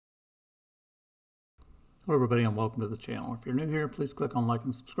Hello everybody and welcome to the channel. If you're new here, please click on like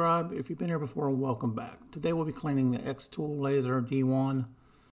and subscribe. If you've been here before, welcome back. Today we'll be cleaning the xTool laser D1.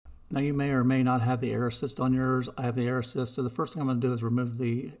 Now you may or may not have the air assist on yours. I have the air assist, so the first thing I'm going to do is remove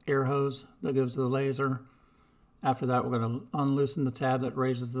the air hose that goes to the laser. After that, we're going to unloosen the tab that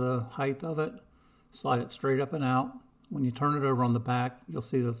raises the height of it, slide it straight up and out. When you turn it over on the back, you'll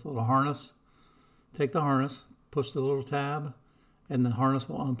see this little harness. Take the harness, push the little tab, and the harness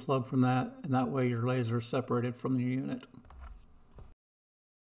will unplug from that, and that way your laser is separated from your unit.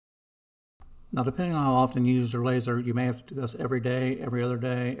 Now, depending on how often you use your laser, you may have to do this every day, every other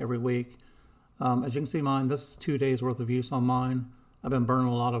day, every week. As you can see mine, this is 2 days worth of use on mine. I've been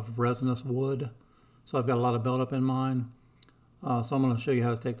burning a lot of resinous wood, so I've got a lot of buildup in mine. So I'm going to show you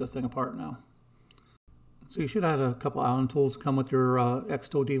how to take this thing apart now. So you should have a couple Allen tools come with your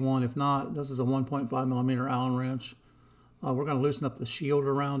xTool D1. If not, this is a 1.5mm Allen wrench. We're going to loosen up the shield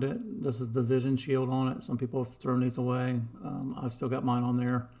around it. This is the vision shield on it. Some people have thrown these away. I've still got mine on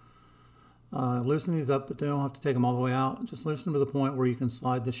there. Loosen these up, but you don't have to take them all the way out. Just loosen them to the point where you can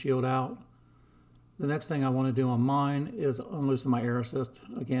slide the shield out. The next thing I want to do on mine is unloosen my air assist.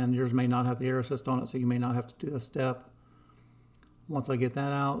 Again, yours may not have the air assist on it, so you may not have to do this step. Once I get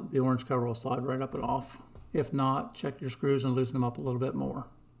that out, the orange cover will slide right up and off. If not, check your screws and loosen them up a little bit more.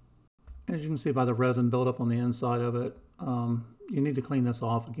 As you can see by the resin buildup on the inside of it, you need to clean this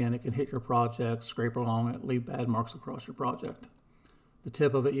off. Again, it can hit your project, scrape along it, leave bad marks across your project. The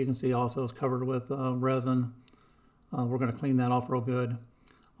tip of it, you can see, also is covered with resin. We're going to clean that off real good.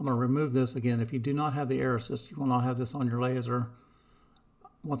 I'm going to remove this. Again, if you do not have the air assist, you will not have this on your laser.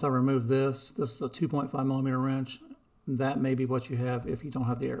 Once I remove this is a 2.5mm wrench. That may be what you have if you don't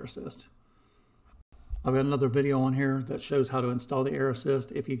have the air assist. I've got another video on here that shows how to install the air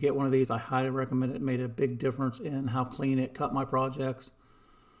assist. If you get one of these, I highly recommend it. It made a big difference in how clean it cut my projects.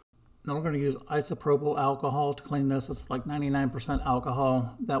 Now we're going to use isopropyl alcohol to clean this. It's like 99%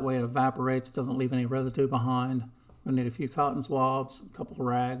 alcohol. That way it evaporates, doesn't leave any residue behind. We're going to need a few cotton swabs, a couple of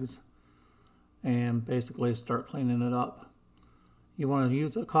rags, and basically start cleaning it up. You want to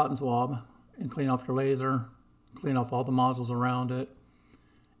use a cotton swab and clean off your laser, clean off all the modules around it,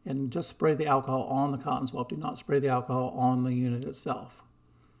 and just spray the alcohol on the cotton swab. Do not spray the alcohol on the unit itself.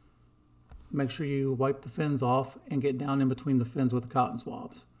 Make sure you wipe the fins off and get down in between the fins with the cotton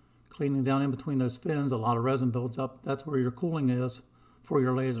swabs. Cleaning down in between those fins, a lot of resin builds up. That's where your cooling is for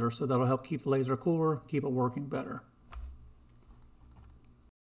your laser, so that'll help keep the laser cooler, keep it working better.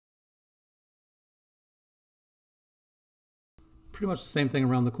 Pretty much the same thing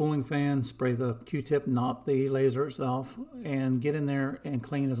around the cooling fan. Spray the Q-tip, not the laser itself, and get in there and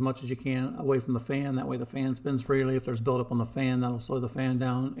clean as much as you can away from the fan. That way the fan spins freely. If there's buildup on the fan, that'll slow the fan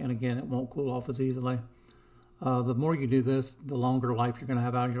down, and again, it won't cool off as easily. The more you do this, the longer life you're going to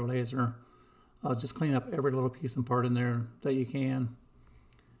have out of your laser. Just clean up every little piece and part in there that you can,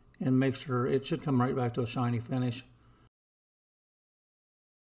 and make sure it should come right back to a shiny finish.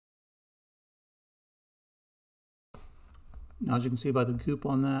 Now, as you can see by the goop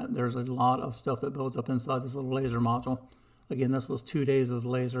on that, there's a lot of stuff that builds up inside this little laser module. Again, this was 2 days of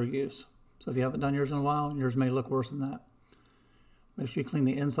laser use. So if you haven't done yours in a while, yours may look worse than that. Make sure you clean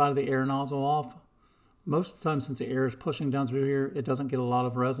the inside of the air nozzle off. Most of the time, since the air is pushing down through here, it doesn't get a lot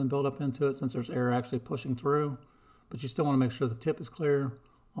of resin buildup into it since there's air actually pushing through. But you still want to make sure the tip is clear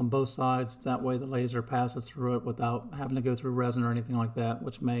on both sides. That way the laser passes through it without having to go through resin or anything like that,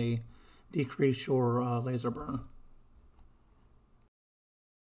 which may decrease your laser burn.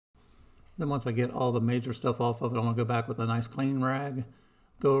 Then once I get all the major stuff off of it, I'm going to go back with a nice clean rag,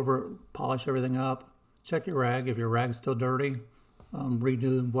 go over it, polish everything up, check your rag. If your rag's still dirty,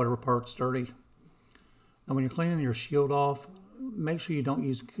 redo whatever part's dirty. Now when you're cleaning your shield off, make sure you don't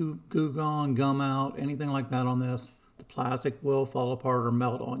use goo gone, gum out, anything like that on this. The plastic will fall apart or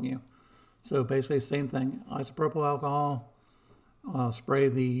melt on you. So basically same thing, isopropyl alcohol, spray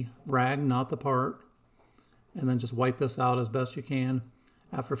the rag, not the part, and then just wipe this out as best you can.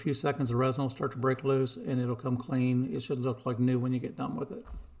 After a few seconds, the resin will start to break loose and it'll come clean. It should look like new when you get done with it.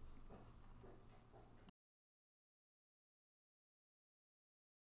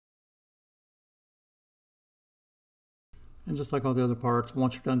 And just like all the other parts,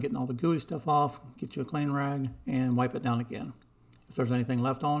 once you're done getting all the gooey stuff off, get you a clean rag and wipe it down again. If there's anything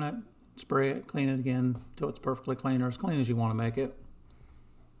left on it, spray it, clean it again until it's perfectly clean or as clean as you want to make it.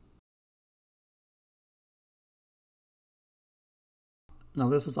 Now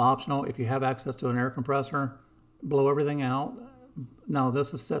this is optional. If you have access to an air compressor, blow everything out. Now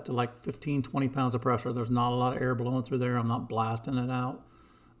this is set to like 15-20 pounds of pressure. There's not a lot of air blowing through there. I'm not blasting it out,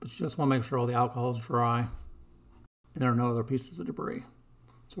 but you just want to make sure all the alcohol is dry and there are no other pieces of debris.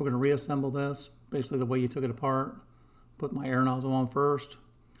 So we're going to reassemble this basically the way you took it apart. Put my air nozzle on first,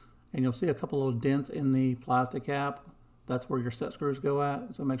 and you'll see a couple little dents in the plastic cap. That's where your set screws go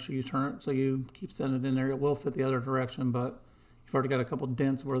at, so make sure you turn it so you keep sending it in there. It will fit the other direction, but you've already got a couple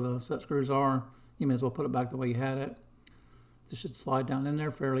dents where the set screws are. You may as well put it back the way you had it. This should slide down in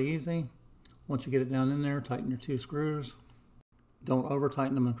there fairly easy. Once you get it down in there, tighten your 2 screws. Don't over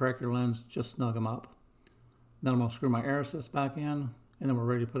tighten them and crack your lens, just snug them up. Then I'm going to screw my air assist back in, and then we're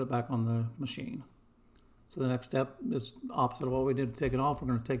ready to put it back on the machine. So the next step is opposite of what we did to take it off. We're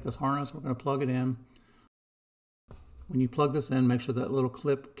going to take this harness, we're going to plug it in. When you plug this in, make sure that little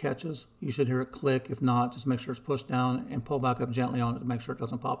clip catches. You should hear it click. If not, just make sure it's pushed down and pull back up gently on it to make sure it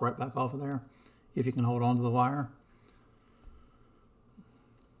doesn't pop right back off of there, if you can hold on to the wire.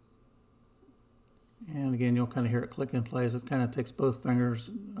 And again, you'll kind of hear it click in place. It kind of takes both fingers.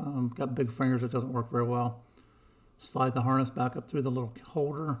 Got big fingers, it doesn't work very well. Slide the harness back up through the little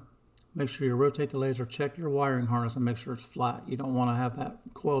holder. Make sure you rotate the laser, check your wiring harness and make sure it's flat. You don't want to have that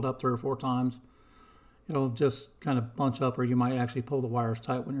coiled up 3 or 4 times. It'll just kind of bunch up, or you might actually pull the wires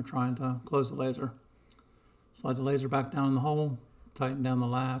tight when you're trying to close the laser. Slide the laser back down in the hole, tighten down the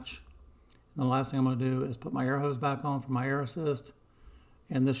latch. And the last thing I'm going to do is put my air hose back on for my air assist.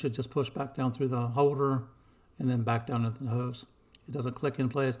 And this should just push back down through the holder and then back down into the hose. It doesn't click in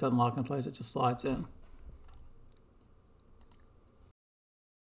place, doesn't lock in place, it just slides in.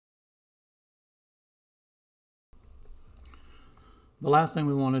 The last thing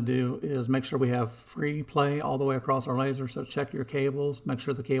we want to do is make sure we have free play all the way across our laser. So check your cables, make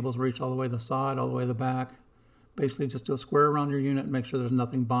sure the cables reach all the way to the side, all the way to the back. Basically just do a square around your unit and make sure there's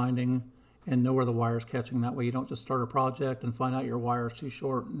nothing binding and know where the wire's catching. That way you don't just start a project and find out your wire's too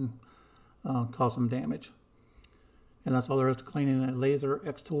short and cause some damage. And that's all there is to cleaning a laser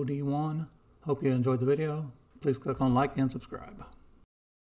xTool D1. Hope you enjoyed the video. Please click on like and subscribe.